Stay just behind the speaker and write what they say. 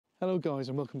Hello guys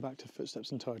and welcome back to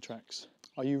Footsteps and Tyretracks.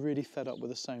 Are you really fed up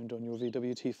with the sound on your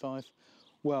VW T5?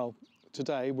 Well,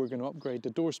 today we're going to upgrade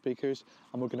the door speakers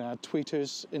and we're going to add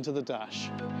tweeters into the dash.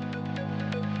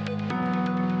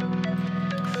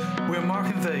 We're Marc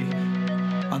and V,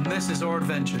 and this is our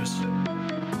adventures.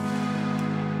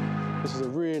 This is a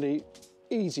really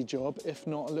easy job, if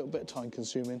not a little bit time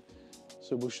consuming.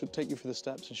 So we should take you through the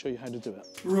steps and show you how to do it.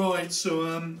 Right,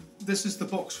 so this is the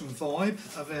box from Vibe.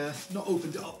 I've not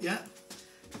opened it up yet.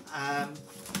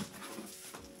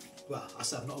 Well, I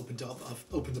said I've not opened it up. I've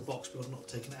opened the box, but I've not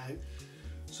taken it out.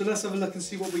 So let's have a look and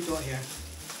see what we got here.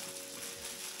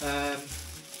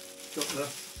 Got the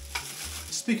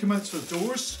speaker mounts for the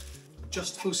doors,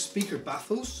 adjustable speaker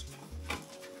baffles.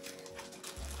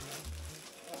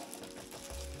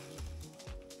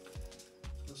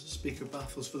 Speaker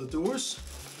baffles for the doors.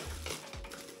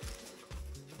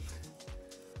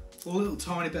 A little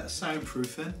tiny bit of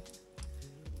soundproofing.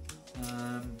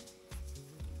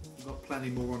 We've got plenty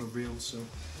more on a reel, so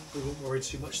we won't worry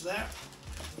too much there.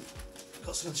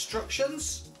 Got some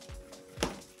instructions.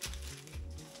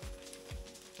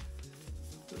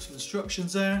 Got some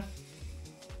instructions there.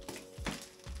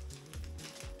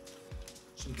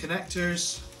 Some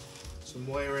connectors, some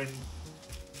wiring,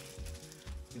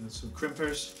 some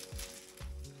crimpers.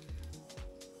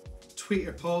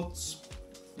 Tweeter pods,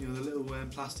 the little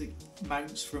plastic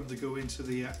mounts for them to go into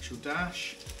the actual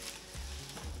dash,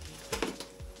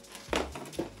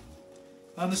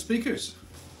 and the speakers.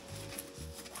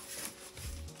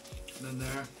 And then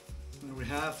there we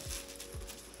have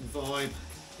the Vibe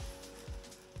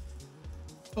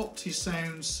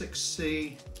Opti-sound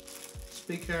 6C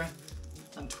speaker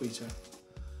and tweeter.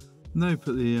 Now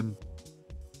put the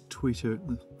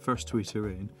first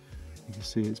tweeter in. You can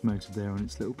see it's mounted there on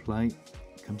its little plate.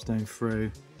 It comes down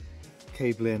through,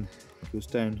 cabling goes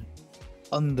down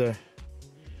under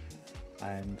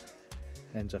and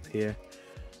ends up here.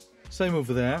 Same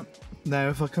over there. Now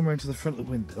if I come around to the front of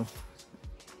the window,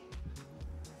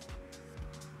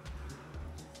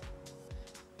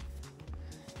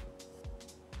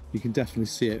 you can definitely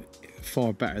see it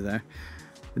far better there.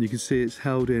 And you can see it's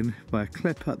held in by a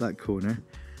clip at that corner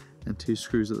and two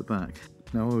screws at the back.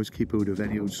 Now I always keep hold of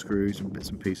any old screws and bits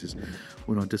and pieces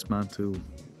when I dismantle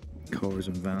cars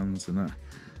and vans and that.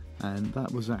 And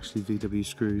that was actually VW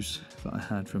screws that I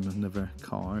had from another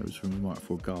car. It was from a Mark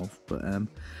IV Golf, but I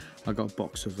got a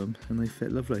box of them and they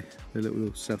fit lovely. They're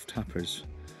little self-tappers.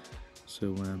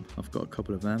 So I've got a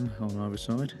couple of them on either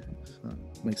side. So that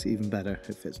makes it even better.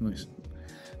 It fits nicely.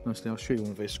 I'll show you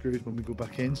one of those screws when we go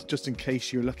back in, just in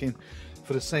case you're looking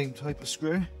for the same type of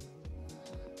screw.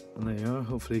 And there you are,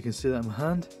 hopefully you can see that in my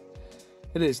hand.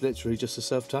 It is literally just a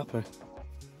self-tapper.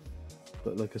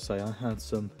 But like I say, I had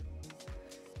some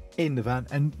in the van,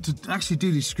 and to actually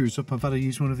do these screws up, I've had to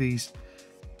use one of these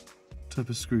type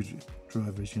of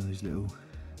screwdrivers, these little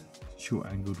short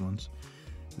angled ones.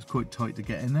 It's quite tight to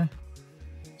get in there.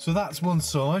 So that's one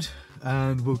side,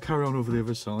 and we'll carry on over the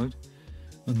other side.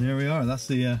 And there we are, that's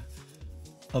the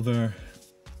other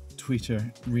tweeter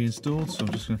reinstalled. So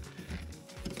I'm just going to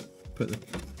put the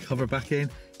cover back in,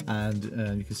 and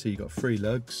you can see you've got 3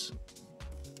 lugs.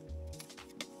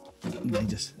 And they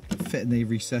just fit in the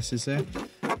recesses there.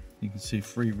 You can see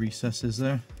 3 recesses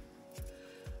there.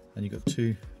 And you've got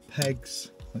 2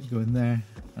 pegs that go in there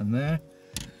and there.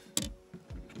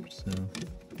 So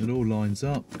it all lines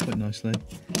up quite nicely.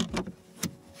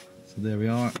 So there we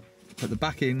are. Put the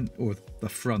back in, or the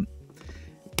front,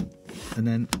 and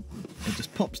then it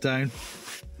just pops down.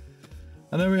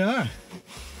 And there we are.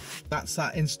 That's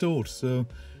that installed. So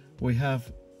we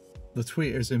have the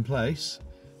tweeters in place.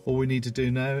 All we need to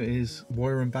do now is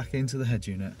wire them back into the head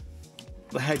unit.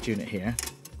 The head unit here,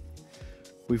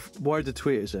 we've wired the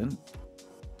tweeters in,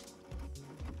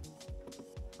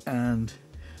 and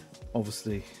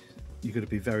obviously you've got to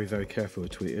be very, very careful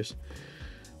with tweeters.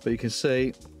 But you can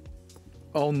see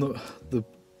on the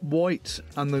white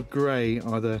and the grey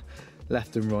are the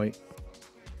left and right,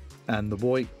 and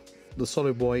the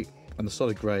solid white and the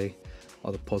solid grey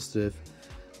are the positive.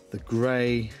 The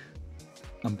grey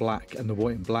and black and the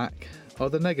white and black are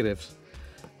the negatives.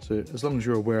 So as long as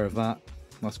you're aware of that,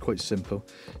 that's quite simple.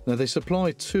 Now they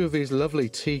supply 2 of these lovely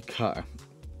T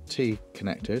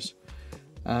connectors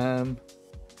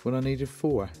when I needed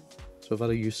 4. So I've had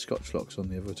to use Scotch locks on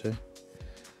the other 2,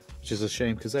 which is a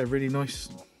shame because they're really nice.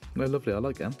 They're lovely, I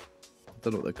like them. I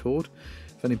don't know what they're called.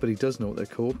 If anybody does know what they're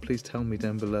called, please tell me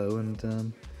down below,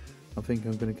 and I think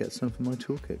I'm going to get some for my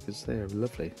toolkit because they are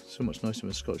lovely. So much nicer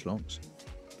with Scotch locks.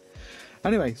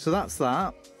 Anyway, so that's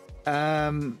that.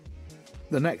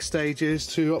 The next stage is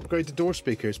to upgrade the door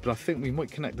speakers, but I think we might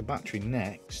connect the battery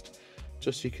next,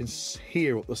 just so you can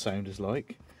hear what the sound is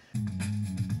like.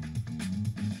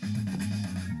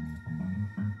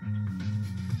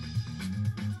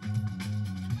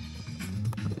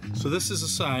 So this is a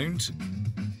sound.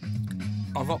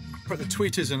 I've put the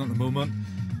tweeters in at the moment,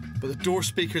 but the door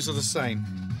speakers are the same.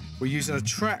 We're using a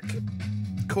track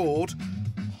called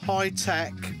High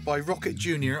Tech by Rocket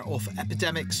Jr. off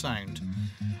Epidemic Sound.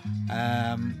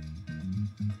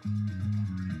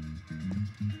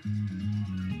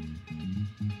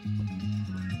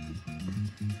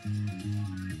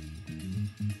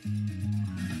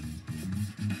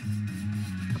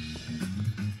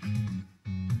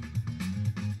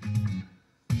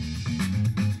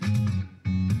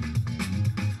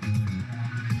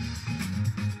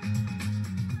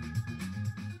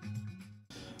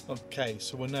 Okay,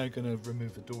 so we're now going to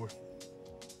remove the door,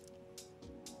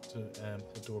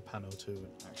 the door panel to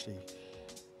actually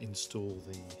install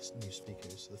the new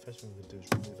speakers. So the first thing we're going to do is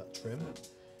remove that trim,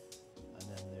 and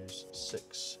then there's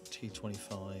 6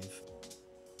 T25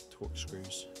 torque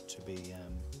screws to be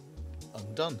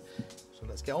undone. So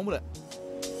let's get on with it.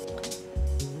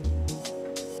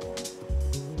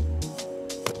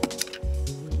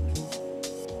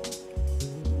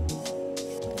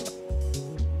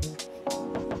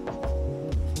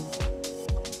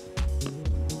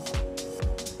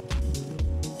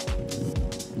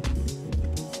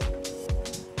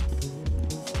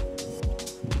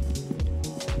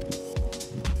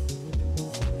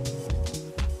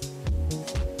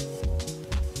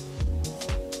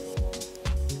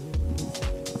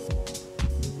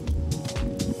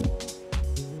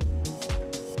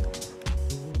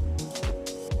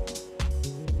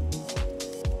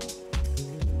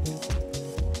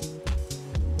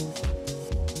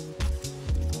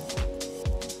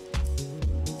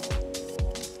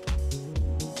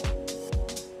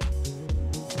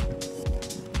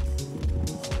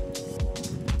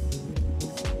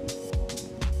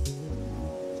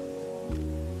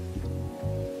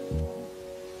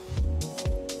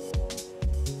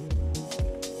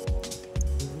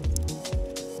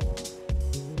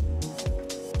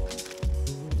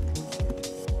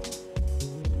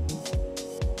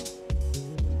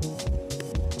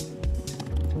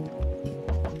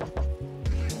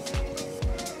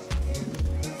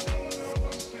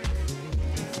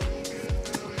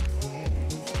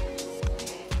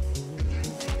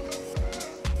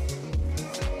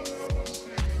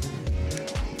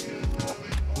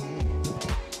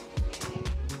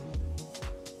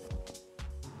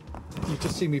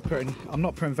 Just see me putting, I'm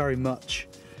not putting very much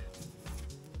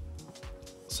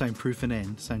soundproofing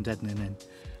in, sound deadening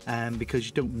in, because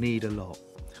you don't need a lot.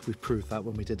 We proved that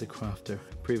when we did the crafter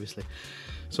previously.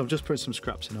 So I'm just putting some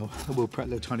scraps in. I will put a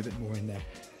little tiny bit more in there,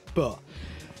 but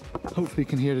hopefully you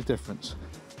can hear the difference.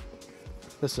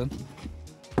 Listen.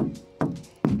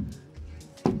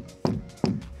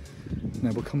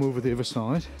 Now we'll come over the other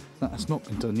side. That's not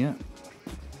been done yet.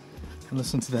 And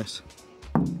listen to this.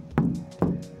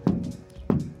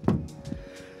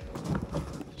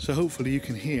 So hopefully you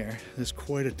can hear there's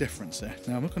quite a difference there.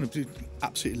 Now I'm not going to do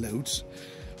absolutely loads,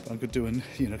 but I'm going to do,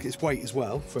 you know, it's weight as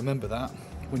well. Remember that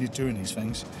when you're doing these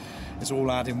things, it's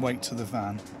all adding weight to the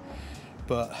van.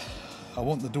 But I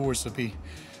want the doors to be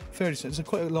fairly, there's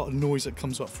quite a lot of noise that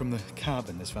comes up from the cab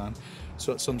in this van.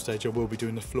 So at some stage I will be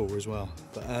doing the floor as well.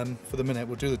 But for the minute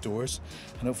we'll do the doors,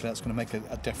 and hopefully that's going to make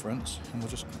a difference. And we'll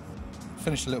just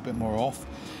finish a little bit more off,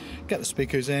 get the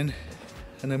speakers in,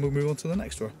 and then we'll move on to the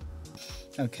next door.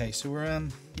 Okay, so we're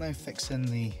now fixing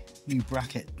the new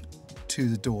bracket to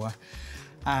the door,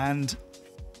 and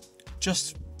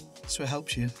just so it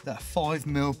helps you, that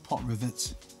 5mm pot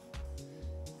rivets.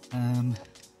 I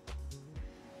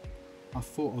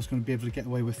thought I was going to be able to get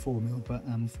away with 4mm, but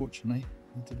unfortunately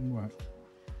it didn't work.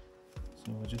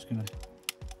 So we're just going to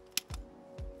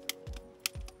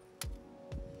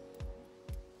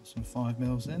put some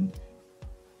 5mm in.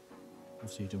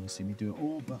 Obviously you don't want to see me do it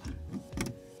all, but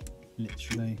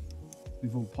literally,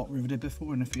 we've all pot riveted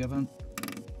before, and if you haven't,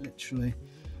 literally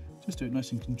just do it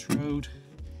nice and controlled.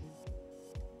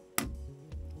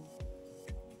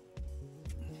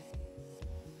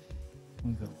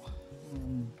 We've got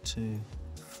 1, 2,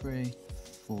 3,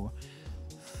 4,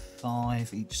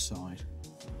 5 each side.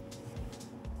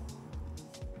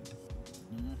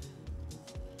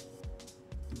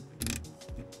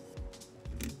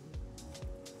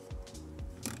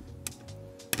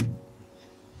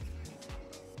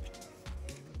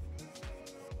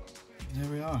 There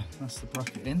we are, that's the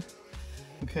bracket in.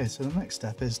 Okay, so the next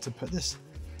step is to put this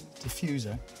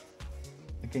diffuser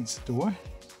against the door.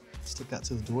 Stick that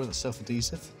to the door, that's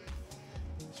self-adhesive.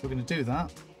 So we're going to do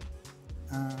that.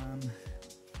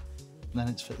 then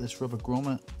it's fit this rubber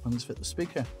grommet, and it's fit the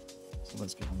speaker. So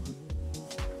let's get on with it.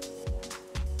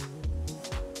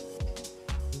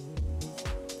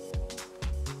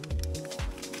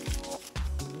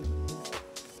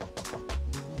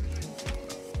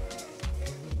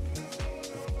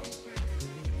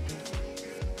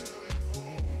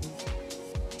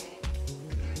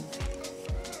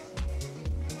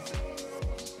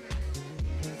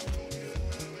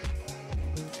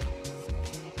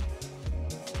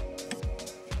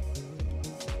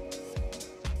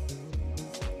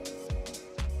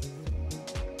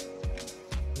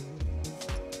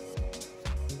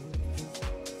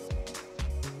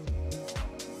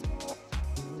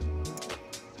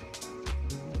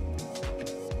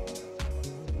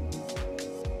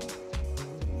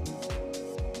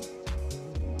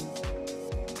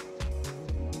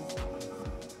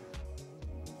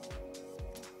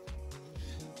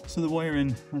 So the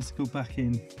wiring has to go back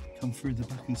in, come through the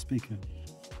back of the speaker.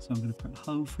 So I'm going to put a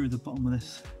hole through the bottom of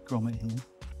this grommet here.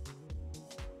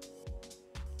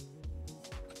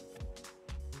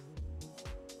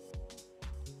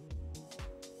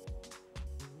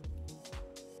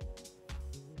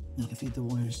 Now to feed the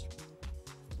wires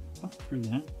up through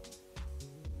there.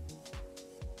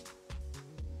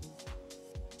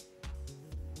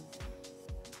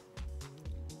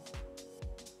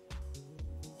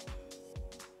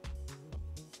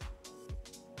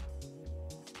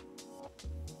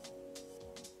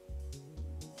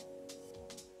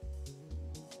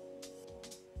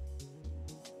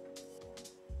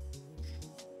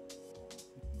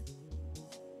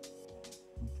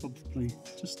 Probably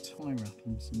just tie wrap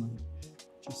them some,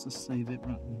 just to save it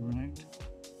wrapping around.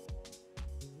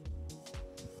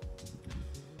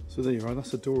 So there you are,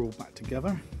 that's the door all back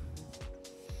together.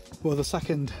 Well, the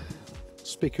second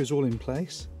speaker's all in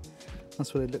place.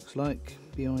 That's what it looks like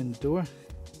behind the door.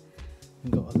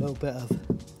 We've got a little bit of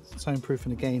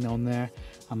soundproofing again on there,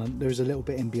 and there's a little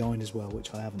bit in behind as well,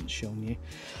 which I haven't shown you.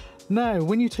 Now,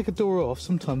 when you take a door off,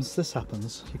 sometimes this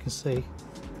happens. You can see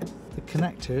the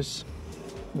connectors,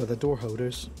 well, the door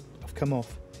holders have come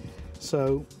off.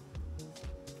 So,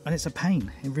 and it's a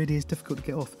pain. It really is difficult to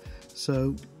get off.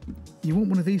 So you want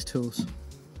one of these tools.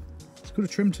 It's called a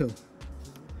trim tool.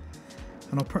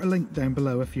 And I'll put a link down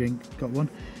below if you ain't got one.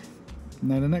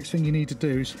 Now the next thing you need to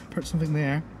do is put something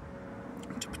there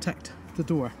to protect the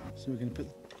door. So we're going to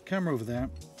put the camera over there,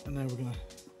 and now we're going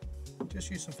to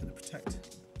just use something to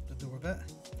protect the door a bit.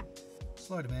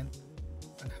 Slide him in,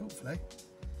 and hopefully,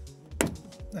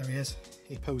 there he is.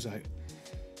 He pulls out.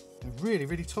 They're really,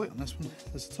 really tight on this one.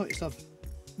 It's the tightest I've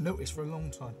noticed for a long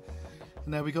time. And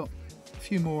now we got a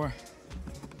few more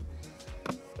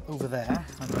over there.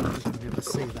 I don't know if you're going to be able to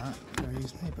see that very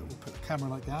easily, but we'll put the camera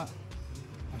like that,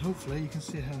 and hopefully you can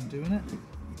see how I'm doing it.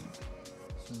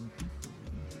 So,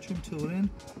 trim tool in.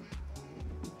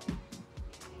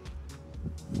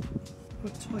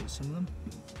 Quite tight, some of them.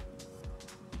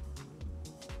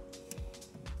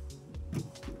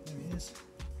 There he is.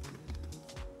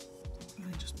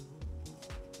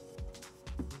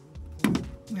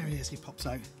 There he is, he pops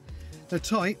out. They're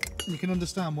tight, and you can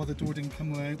understand why the door didn't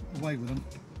come away with them.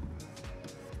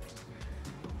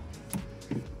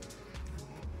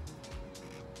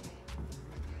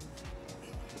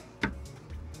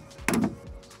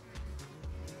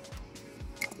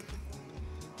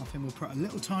 I think we'll put a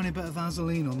little tiny bit of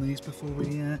Vaseline on these before we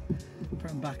put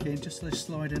them back in, just so they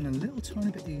slide in a little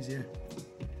tiny bit easier.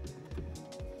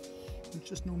 It's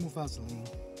just normal Vaseline.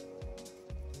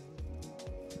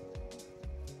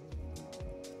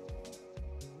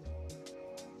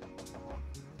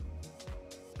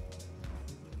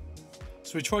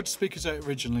 So we tried the speakers out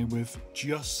originally with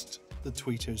just the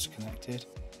tweeters connected.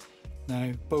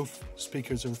 Now both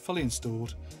speakers are fully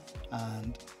installed,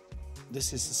 and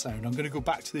this is the sound. I'm going to go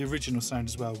back to the original sound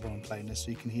as well while I'm playing this,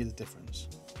 so you can hear the difference.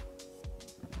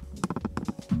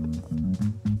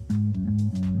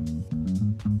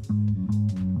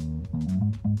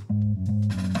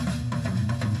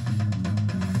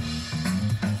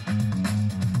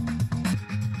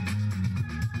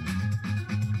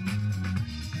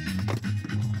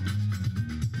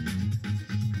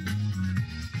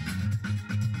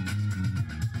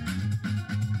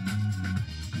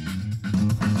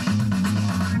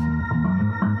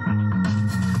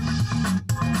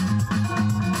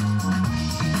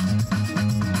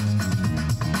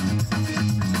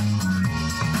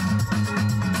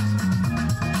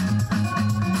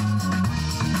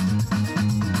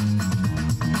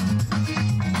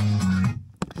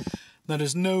 Now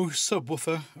there's no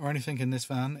subwoofer or anything in this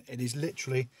van. It is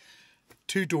literally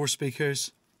 2 door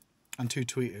speakers and 2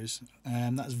 tweeters.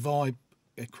 That's Vibe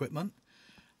equipment,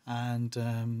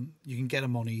 and you can get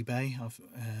them on eBay.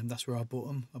 That's where I bought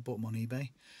them. I bought them on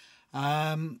eBay.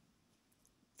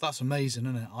 That's amazing,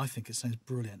 isn't it? I think it sounds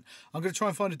brilliant. I'm going to try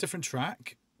and find a different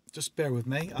track. Just bear with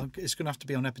me. It's going to have to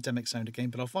be on Epidemic Sound again,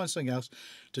 but I'll find something else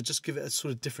to just give it a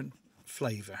sort of different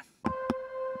flavour.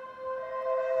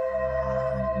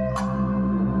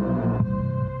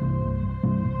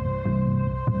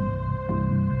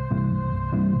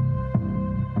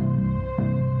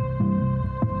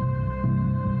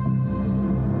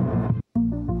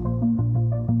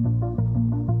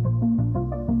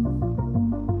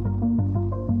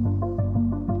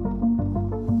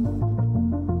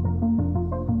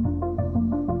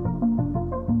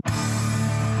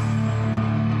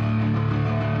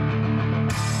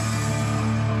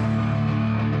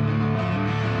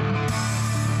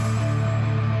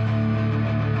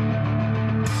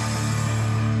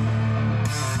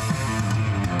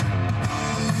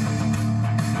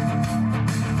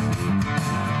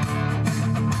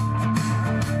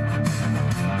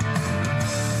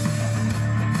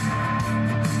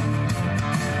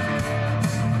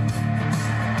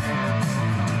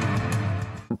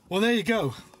 Well, there you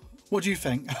go. What do you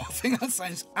think? I think that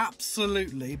sounds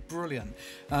absolutely brilliant.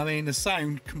 I mean, the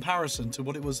sound comparison to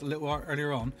what it was a little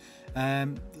earlier on,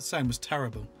 the sound was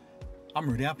terrible. I'm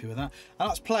really happy with that. And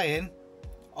that's playing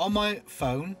on my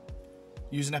phone,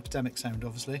 using Epidemic Sound,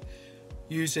 obviously,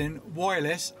 using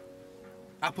wireless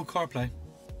Apple CarPlay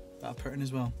that I put in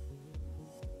as well.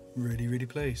 Really, really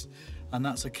pleased. And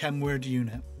that's a Kenwood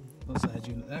unit. That's the head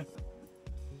unit there.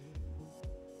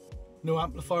 No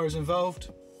amplifiers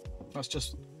involved. That's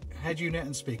just head unit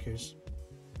and speakers.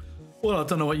 Well, I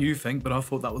don't know what you think, but I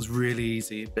thought that was really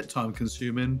easy. A bit time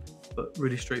consuming, but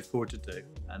really straightforward to do.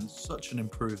 And such an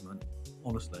improvement.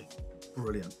 Honestly,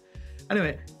 brilliant.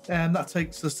 Anyway, that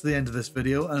takes us to the end of this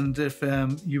video. And if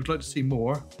you'd like to see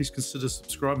more, please consider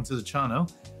subscribing to the channel.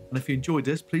 And if you enjoyed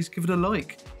this, please give it a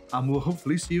like. And we'll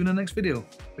hopefully see you in the next video.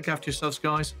 Look after yourselves,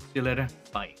 guys. See you later.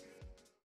 Bye.